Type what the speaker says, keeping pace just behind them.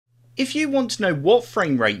If you want to know what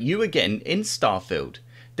frame rate you are getting in Starfield,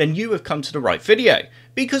 then you have come to the right video,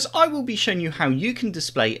 because I will be showing you how you can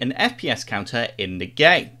display an FPS counter in the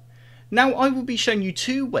game. Now I will be showing you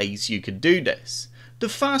two ways you can do this. The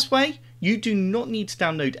first way, you do not need to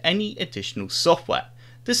download any additional software.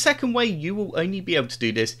 The second way, you will only be able to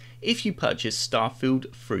do this if you purchase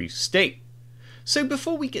Starfield through Steam. So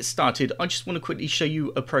before we get started, I just want to quickly show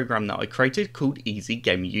you a program that I created called Easy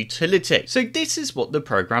Game Utility. So this is what the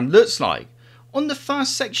program looks like. On the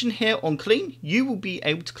first section here on Clean, you will be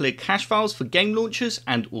able to clear cache files for game launchers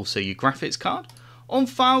and also your graphics card. On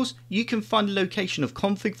Files, you can find the location of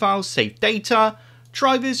config files, save data.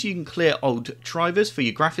 Drivers, you can clear old drivers for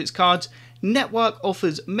your graphics cards. Network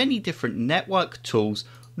offers many different network tools.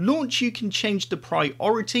 Launch, you can change the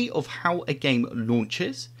priority of how a game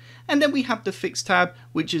launches. And then we have the Fix tab,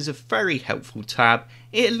 which is a very helpful tab.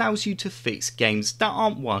 It allows you to fix games that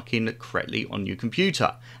aren't working correctly on your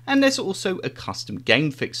computer. And there's also a custom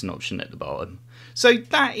game fixing option at the bottom. So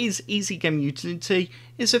that is Easy Game Utility.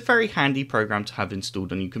 It's a very handy program to have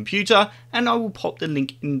installed on your computer, and I will pop the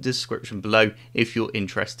link in the description below if you're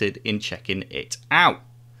interested in checking it out.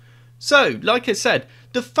 So, like I said,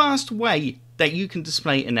 the first way that you can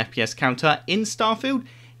display an FPS counter in Starfield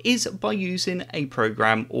is by using a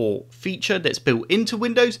program or feature that's built into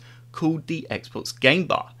Windows called the Xbox Game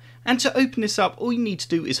Bar. And to open this up, all you need to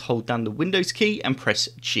do is hold down the Windows key and press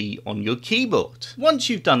G on your keyboard. Once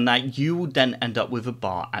you've done that, you will then end up with a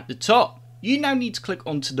bar at the top. You now need to click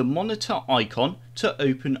onto the monitor icon to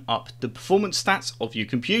open up the performance stats of your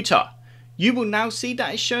computer. You will now see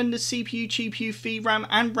that it's showing the CPU, GPU, VRAM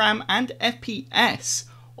and RAM and FPS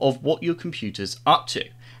of what your computer's up to.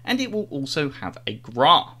 And it will also have a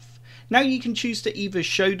graph. Now you can choose to either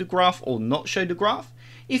show the graph or not show the graph.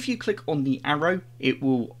 If you click on the arrow, it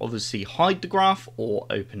will obviously hide the graph or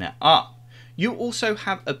open it up. You also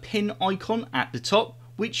have a pin icon at the top,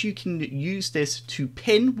 which you can use this to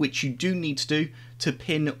pin, which you do need to do to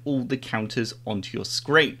pin all the counters onto your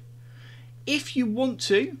screen. If you want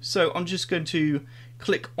to, so I'm just going to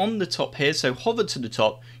click on the top here, so hover to the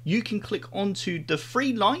top, you can click onto the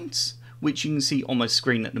three lines, which you can see on my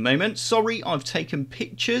screen at the moment. Sorry, I've taken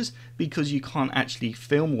pictures because you can't actually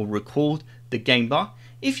film or record the game bar.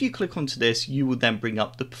 If you click onto this, you will then bring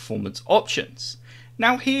up the performance options.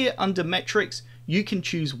 Now here under metrics, you can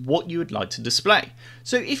choose what you would like to display.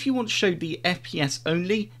 So if you want to show the FPS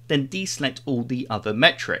only, then deselect all the other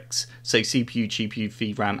metrics. So CPU, GPU,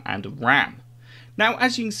 VRAM and RAM. Now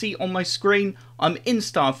as you can see on my screen, I'm in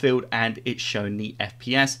Starfield and it's showing the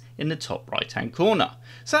FPS in the top right hand corner.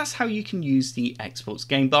 So that's how you can use the Xbox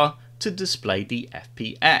Game Bar to display the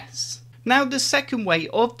FPS. Now the second way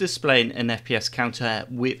of displaying an FPS counter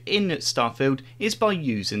within Starfield is by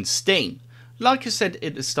using Steam. Like I said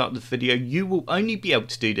at the start of the video, you will only be able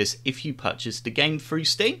to do this if you purchase the game through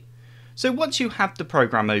Steam. So once you have the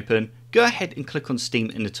program open, go ahead and click on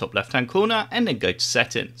Steam in the top left hand corner and then go to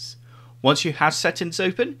settings. Once you have settings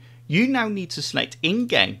open, you now need to select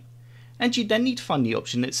in-game, and you then need to find the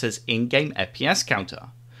option that says in-game FPS counter.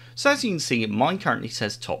 So as you can see, mine currently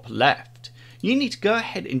says top left. You need to go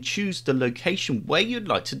ahead and choose the location where you'd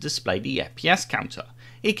like to display the FPS counter.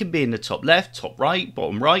 It can be in the top left, top right,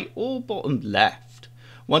 or bottom left.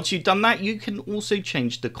 Once you've done that, you can also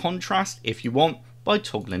change the contrast if you want by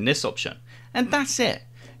toggling this option. And that's it.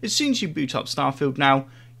 As soon as you boot up Starfield now,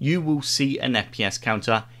 you will see an FPS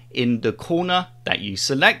counter in the corner that you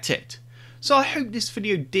selected. So I hope this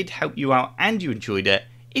video did help you out and you enjoyed it.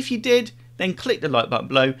 If you did, then click the like button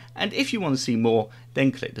below, and if you want to see more,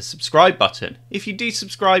 then click the subscribe button. If you do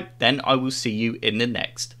subscribe, then I will see you in the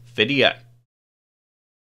next video.